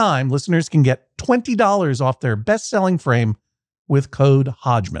limited time, listeners can get $20 off their best-selling frame with code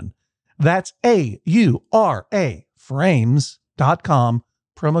Hodgman. That's A-U-R-A frames.com,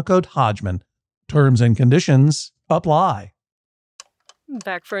 promo code Hodgman. Terms and conditions apply.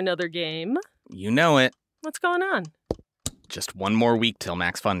 Back for another game. You know it. What's going on? Just one more week till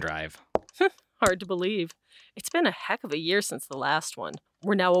Max Fun Drive. Hard to believe. It's been a heck of a year since the last one.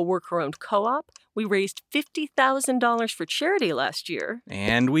 We're now a worker-owned co-op. We raised $50,000 for charity last year.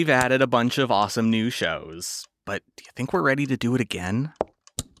 And we've added a bunch of awesome new shows. but do you think we're ready to do it again?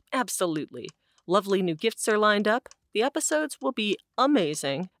 Absolutely. Lovely new gifts are lined up. The episodes will be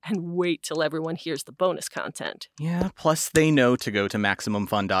amazing, and wait till everyone hears the bonus content. Yeah, plus they know to go to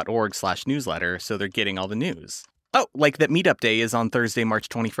MaximumFun.org/newsletter, so they're getting all the news. Oh, like that meetup day is on Thursday, March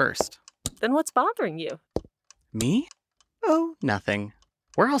 21st. Then what's bothering you? Me? Oh, nothing.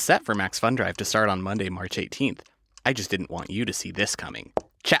 We're all set for Max Fun Drive to start on Monday, March 18th. I just didn't want you to see this coming.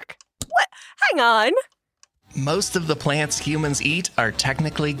 Check. What? Hang on. Most of the plants humans eat are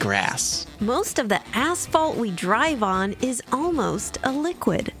technically grass. Most of the asphalt we drive on is almost a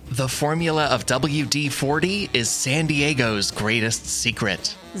liquid. The formula of WD-40 is San Diego's greatest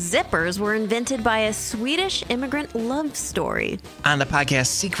secret. Zippers were invented by a Swedish immigrant love story. On the podcast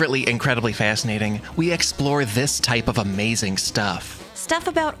Secretly Incredibly Fascinating, we explore this type of amazing stuff. Stuff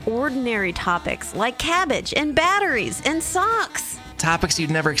about ordinary topics like cabbage and batteries and socks. Topics you'd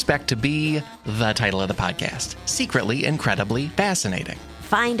never expect to be the title of the podcast. Secretly Incredibly Fascinating.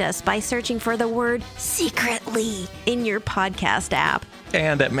 Find us by searching for the word secretly in your podcast app.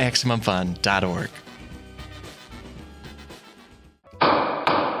 And at MaximumFun.org.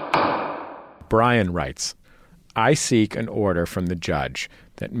 Brian writes, I seek an order from the judge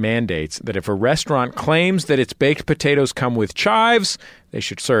that mandates that if a restaurant claims that its baked potatoes come with chives, they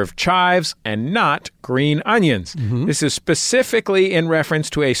should serve chives and not green onions. This is specifically in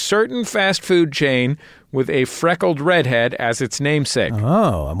reference to a certain fast food chain with a freckled redhead as its namesake.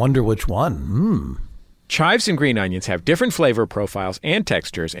 Oh, I wonder which one. Chives and green onions have different flavor profiles and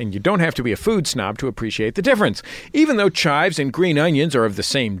textures, and you don't have to be a food snob to appreciate the difference. Even though chives and green onions are of the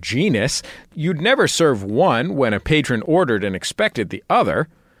same genus, you'd never serve one when a patron ordered and expected the other.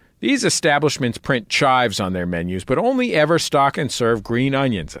 These establishments print chives on their menus, but only ever stock and serve green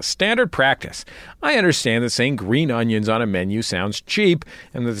onions, a standard practice. I understand that saying green onions on a menu sounds cheap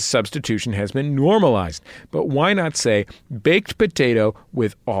and that the substitution has been normalized, but why not say baked potato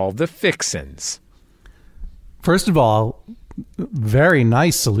with all the fixins? First of all, very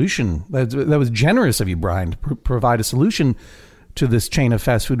nice solution. That was generous of you, Brian, to provide a solution to this chain of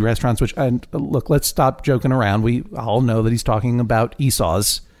fast food restaurants. Which, and look, let's stop joking around. We all know that he's talking about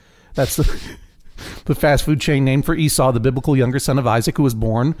Esau's. That's the fast food chain named for Esau, the biblical younger son of Isaac, who was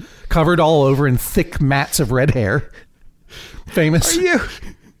born covered all over in thick mats of red hair. Famous.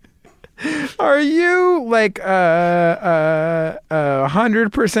 Are you like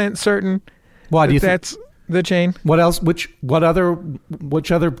 100% certain? Why do you think that's the chain? What else? Which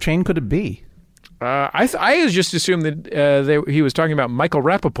other chain could it be? I just assumed that he was talking about Michael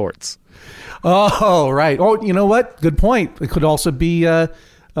Rappaport's. Oh, right. Oh, you know what? Good point. It could also be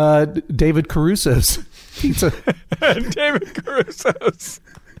David Caruso's pizza. David Caruso's.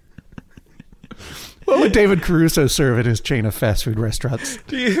 What would David Caruso serve at his chain of fast food restaurants?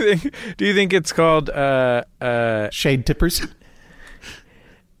 Do you think it's called Shade Tippers?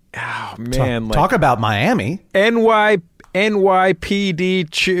 Oh man, talk about Miami. NYPD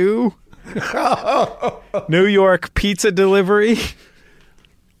Chew. New York Pizza Delivery.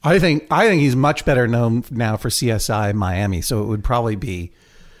 I think he's much better known now for CSI Miami, so it would probably be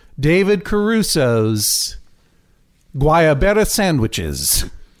David Caruso's Guayabera sandwiches.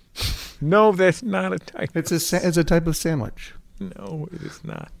 No, that's not a type. It's a type of sandwich. No, it is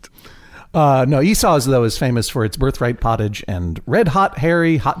not. No, Esau's, though, is famous for its birthright pottage and red hot,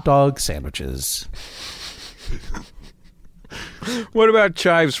 hairy hot dog sandwiches. What about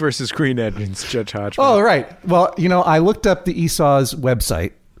chives versus green onions, Judge Hodgman? Oh, right. Well, I looked up the Esau's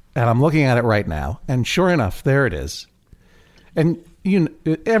website, and I'm looking at it right now, and sure enough, there it is. And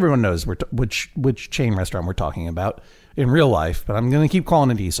everyone knows which chain restaurant we're talking about in real life, but I'm going to keep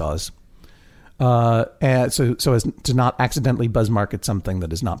calling it Esau's. And so as to not accidentally buzz market something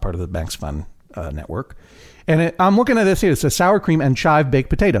that is not part of the Max Fun network. And I'm looking at this here. It's a sour cream and chive baked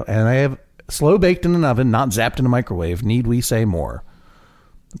potato, and they have slow baked in an oven, not zapped in a microwave. Need we say more?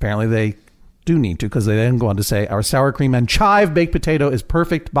 Apparently they do need to, because they then go on to say our sour cream and chive baked potato is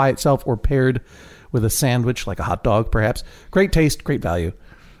perfect by itself or paired with a sandwich like a hot dog, perhaps. Great taste, great value.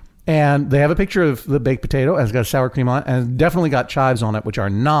 And they have a picture of the baked potato, and it's got sour cream on it, and it's definitely got chives on it, which are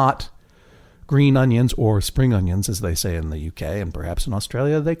not green onions or spring onions, as they say in the UK, and perhaps in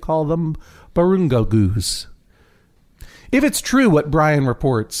Australia they call them barungogus. If it's true what Brian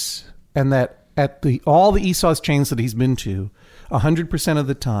reports, and that at all the Esau's chains that he's been to, 100% of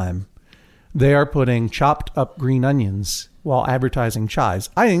the time, they are putting chopped up green onions while advertising chives,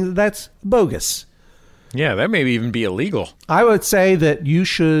 I think that's bogus. Yeah, that may even be illegal. I would say that you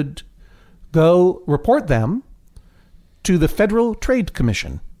should go report them to the Federal Trade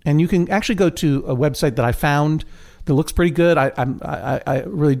Commission. And you can actually go to a website that I found that looks pretty good. I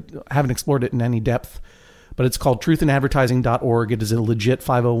really haven't explored it in any depth. but it's called truthinadvertising.org. It is a legit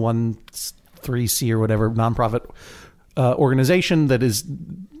 501c or whatever nonprofit organization that is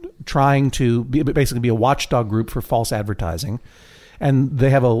trying to basically be a watchdog group for false advertising. And they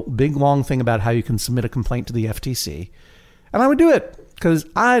have a big, long thing about how you can submit a complaint to the FTC. And I would do it because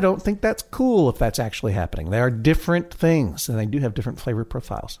I don't think that's cool if that's actually happening. They are different things, and they do have different flavor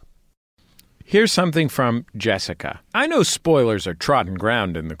profiles. Here's something from Jessica. I know spoilers are trodden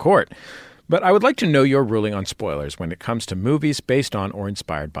ground in the court, but I would like to know your ruling on spoilers when it comes to movies based on or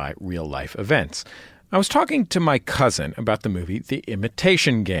inspired by real-life events. I was talking to my cousin about the movie The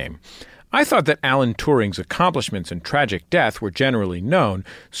Imitation Game. I thought that Alan Turing's accomplishments and tragic death were generally known,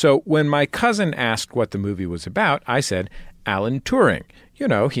 so when my cousin asked what the movie was about, I said, Alan Turing. You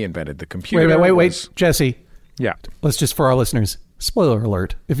know, he invented the computer. Wait, Jesse. Yeah. Let's just, for our listeners, spoiler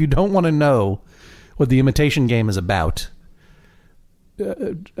alert. If you don't want to know what The Imitation Game is about,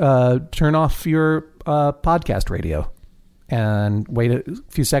 turn off your podcast radio and wait a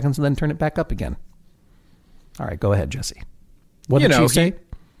few seconds and then turn it back up again. All right, go ahead, Jesse. What did she say?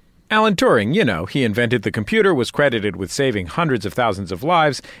 Alan Turing, he invented the computer, was credited with saving hundreds of thousands of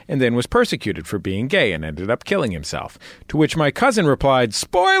lives, and then was persecuted for being gay and ended up killing himself. To which my cousin replied,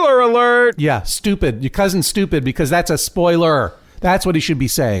 spoiler alert! Yeah, stupid. Your cousin's stupid because that's a spoiler. That's what he should be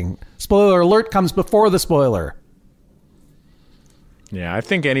saying. Spoiler alert comes before the spoiler. Yeah, I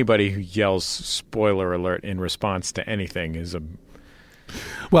think anybody who yells spoiler alert in response to anything is a...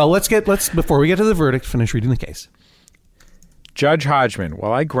 Well, let's before we get to the verdict, finish reading the case. Judge Hodgman,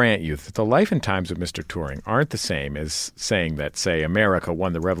 while I grant you that the life and times of Mr. Turing aren't the same as saying that, say, America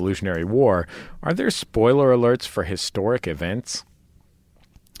won the Revolutionary War, are there spoiler alerts for historic events?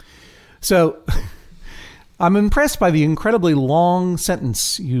 So, I'm impressed by the incredibly long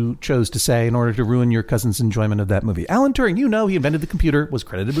sentence you chose to say in order to ruin your cousin's enjoyment of that movie. Alan Turing, he invented the computer, was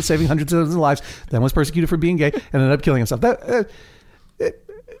credited with saving hundreds of thousands of lives, then was persecuted for being gay, and ended up killing himself.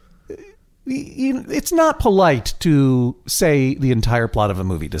 It's not polite to say the entire plot of a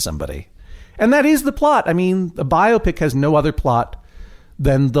movie to somebody. And that is the plot. I mean, a biopic has no other plot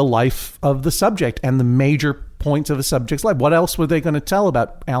than the life of the subject and the major points of a subject's life. What else were they going to tell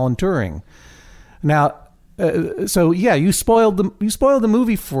about Alan Turing? Now, you spoiled the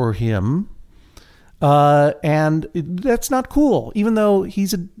movie for him. And that's not cool, even though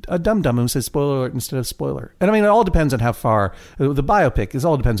he's a dum-dum who says spoiler alert instead of spoiler. And I mean, it all depends on how far the biopic is.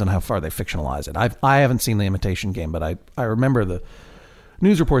 All depends on how far they fictionalize it. I haven't seen The Imitation Game, but I remember the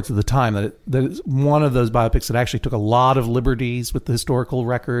news reports at the time that it's one of those biopics that actually took a lot of liberties with the historical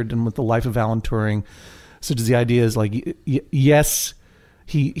record and with the life of Alan Turing. Such as the idea is like, yes,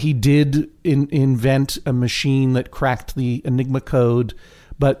 he did invent a machine that cracked the Enigma code,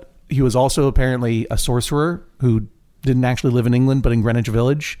 but he was also apparently a sorcerer who didn't actually live in England, but in Greenwich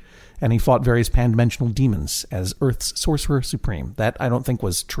Village. And he fought various pan-dimensional demons as Earth's sorcerer supreme. That I don't think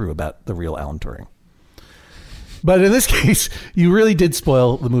was true about the real Alan Turing. But in this case, you really did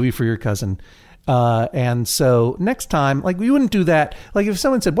spoil the movie for your cousin. And so next time, like, we wouldn't do that. Like, if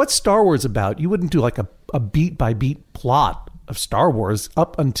someone said, what's Star Wars about? You wouldn't do like a beat-by-beat plot of Star Wars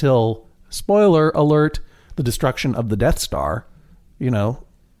up until, spoiler alert, the destruction of the Death Star,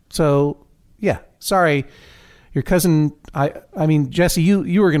 So, yeah, sorry, your cousin, I mean, Jesse,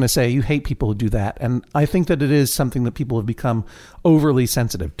 you were going to say you hate people who do that. And I think that it is something that people have become overly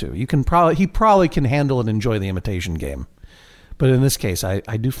sensitive to. He probably can handle and enjoy The Imitation Game. But in this case, I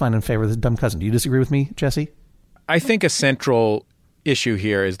do find in favor of this dumb cousin. Do you disagree with me, Jesse? I think a central issue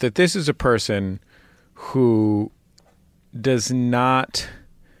here is that this is a person who does not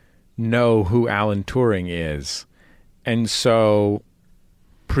know who Alan Turing is. And so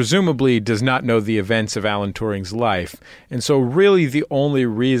presumably does not know the events of Alan Turing's life. And so really the only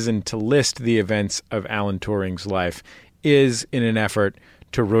reason to list the events of Alan Turing's life is in an effort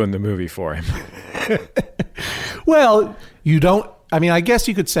to ruin the movie for him. Well, I guess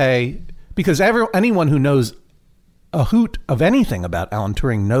you could say, because anyone who knows a hoot of anything about Alan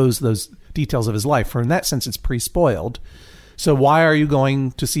Turing knows those details of his life. For in that sense, it's pre-spoiled. So why are you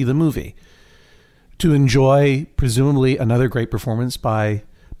going to see the movie? To enjoy, presumably, another great performance by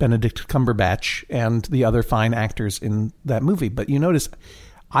Benedict Cumberbatch and the other fine actors in that movie. But you notice,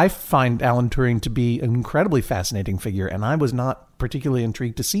 I find Alan Turing to be an incredibly fascinating figure, and I was not particularly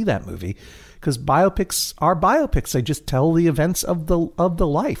intrigued to see that movie because biopics are biopics. They just tell the events of the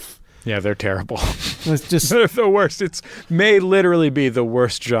life. Yeah, they're terrible. It's just they're the worst. It may literally be the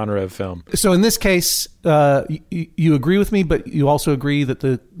worst genre of film. So in this case, you agree with me, but you also agree that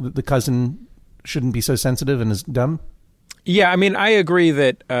the cousin shouldn't be so sensitive and is dumb? Yeah, I mean, I agree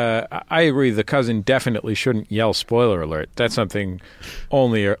that the cousin definitely shouldn't yell spoiler alert. That's something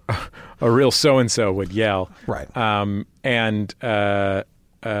only a real so-and-so would yell. Right. I mean,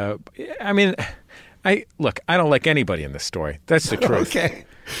 I don't like anybody in this story. That's the truth. Okay.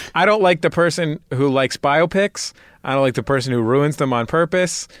 I don't like the person who likes biopics. I don't like the person who ruins them on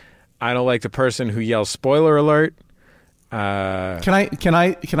purpose. I don't like the person who yells spoiler alert. Can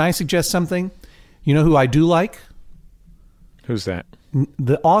I suggest something? You know who I do like? Who's that?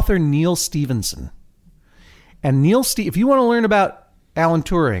 The author Neil Stephenson. And if you want to learn about Alan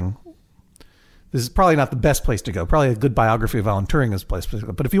Turing, this is probably not the best place to go. Probably a good biography of Alan Turing is the place to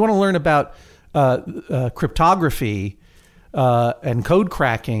go. But if you want to learn about cryptography and code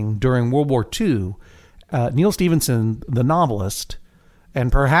cracking during World War II, Neil Stephenson, the novelist,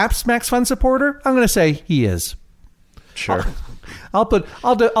 and perhaps Max Fun supporter, I'm going to say he is. Sure. I'll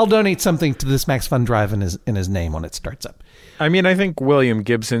donate something to this Max Fun drive in his name when it starts up. I mean, I think William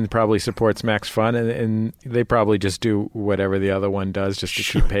Gibson probably supports Max Fun, and they probably just do whatever the other one does just to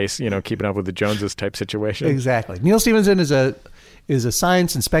keep pace, keeping up with the Joneses type situation. Exactly. Neil Stephenson is a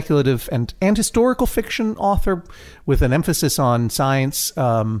science and speculative and historical fiction author with an emphasis on science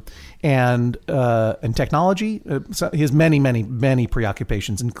and technology. So he has many, many, many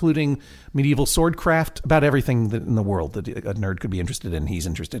preoccupations, including medieval swordcraft, about everything that in the world that a nerd could be interested in. He's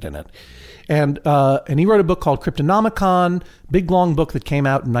interested in it. And he wrote a book called Cryptonomicon, big, long book that came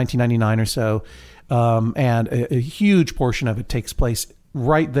out in 1999 or so. And a huge portion of it takes place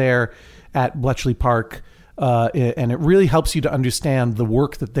right there at Bletchley Park. And it really helps you to understand the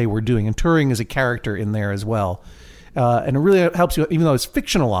work that they were doing. And Turing is a character in there as well. And it really helps you, even though it's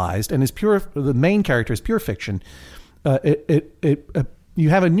fictionalized and the main character is pure fiction, you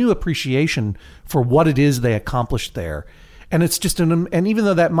have a new appreciation for what it is they accomplished there. And it's just and even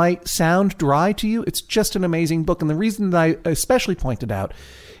though that might sound dry to you, it's just an amazing book. And the reason that I especially pointed out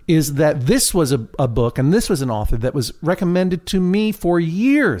is that this was a book, and this was an author that was recommended to me for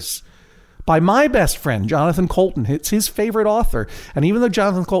years by my best friend, Jonathan Colton. It's his favorite author. And even though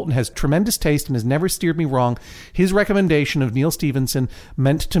Jonathan Colton has tremendous taste and has never steered me wrong, his recommendation of Neil Stephenson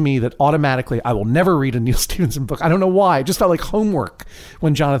meant to me that automatically I will never read a Neil Stephenson book. I don't know why. It just felt like homework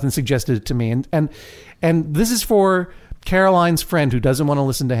when Jonathan suggested it to me. And this is for Caroline's friend who doesn't want to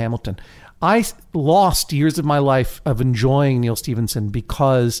listen to Hamilton. I lost years of my life of enjoying Neil Stephenson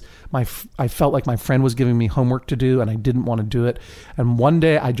because I felt like my friend was giving me homework to do and I didn't want to do it. And one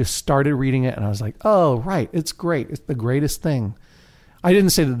day I just started reading it and I was like, oh, right, it's great. It's the greatest thing. I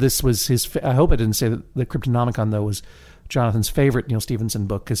didn't say that this was I hope I didn't say that the Cryptonomicon, though, was Jonathan's favorite Neil Stephenson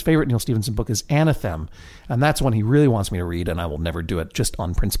book. His favorite Neil Stephenson book is Anathem. And that's one he really wants me to read, and I will never do it just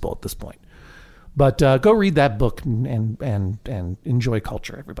on principle at this point. But go read that book and enjoy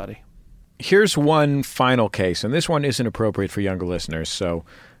culture, everybody. Here's one final case, and this one isn't appropriate for younger listeners. So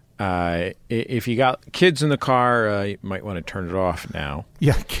if you got kids in the car, you might want to turn it off now.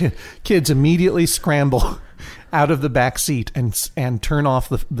 Yeah, kids immediately scramble out of the back seat and turn off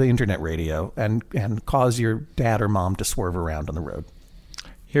the internet radio and cause your dad or mom to swerve around on the road.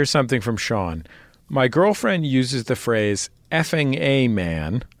 Here's something from Sean. My girlfriend uses the phrase effing a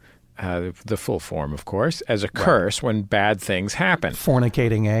man, the full form, of course, as a curse when bad things happen.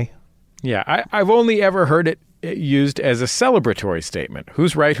 Fornicating, eh? Yeah, I've only ever heard it used as a celebratory statement.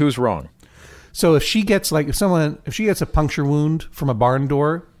 Who's right, who's wrong? So if she gets if she gets a puncture wound from a barn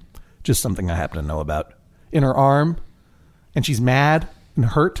door, just something I happen to know about, in her arm, and she's mad and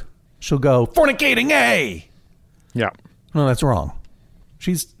hurt, she'll go, fornicating, eh? Yeah. No, that's wrong.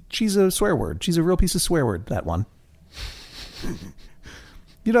 She's a swear word. She's a real piece of swear word, that one.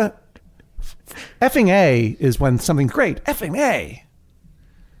 Effing A is when something's great. Effing A.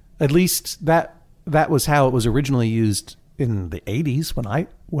 At least that was how it was originally used in the 80s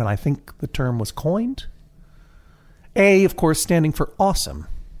when I think the term was coined. A, of course, standing for awesome.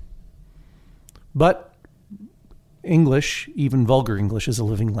 But English, even vulgar English, is a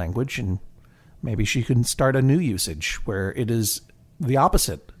living language, and maybe she can start a new usage where it is the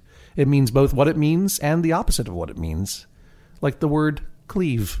opposite. It means both what it means and the opposite of what it means. Like the word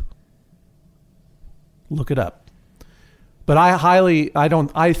cleave. Look it up. But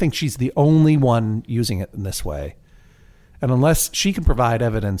I think she's the only one using it in this way. And unless she can provide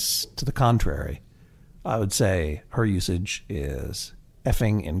evidence to the contrary, I would say her usage is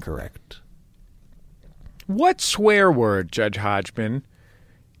effing incorrect. What swear word, Judge Hodgman,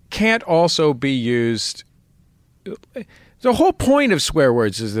 can't also be used? The whole point of swear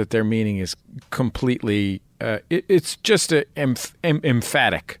words is that their meaning is completely, it's just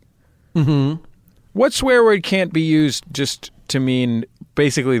emphatic. Mm-hmm. What swear word can't be used just to mean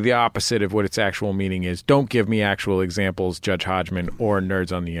basically the opposite of what its actual meaning is. Don't give me actual examples, Judge Hodgman, or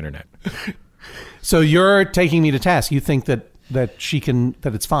nerds on the internet. So you're taking me to task. You think that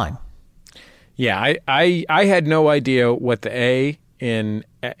it's fine? Yeah, I had no idea what the A in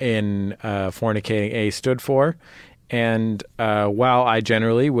fornicating A stood for, and while I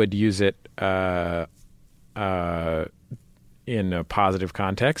generally would use it in a positive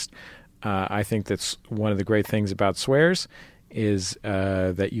context, I think that's one of the great things about swears is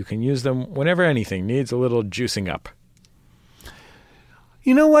that you can use them whenever anything needs a little juicing up.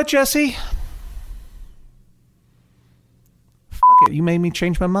 You know what, Jesse? Fuck it. You made me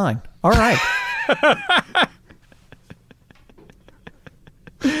change my mind. All right.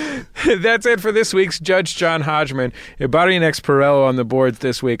 That's it for this week's Judge John Hodgman. Ibarionex Perello on the boards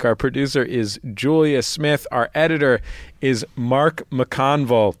this week. Our producer is Julia Smith. Our editor is Mark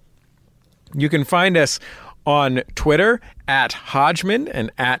McConville. You can find us on Twitter at Hodgman and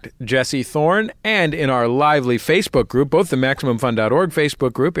at Jesse Thorne, and in our lively Facebook group, both the MaximumFun.org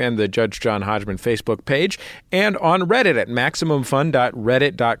Facebook group and the Judge John Hodgman Facebook page, and on Reddit at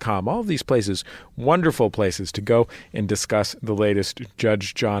MaximumFun.reddit.com. All of these places, wonderful places to go and discuss the latest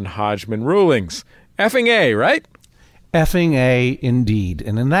Judge John Hodgman rulings. Effing A, right? Effing A, indeed.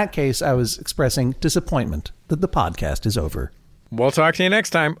 And in that case, I was expressing disappointment that the podcast is over. We'll talk to you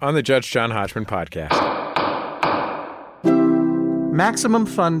next time on the Judge John Hodgman podcast.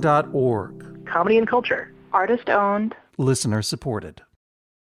 MaximumFun.org. Comedy and culture. Artist owned. Listener supported.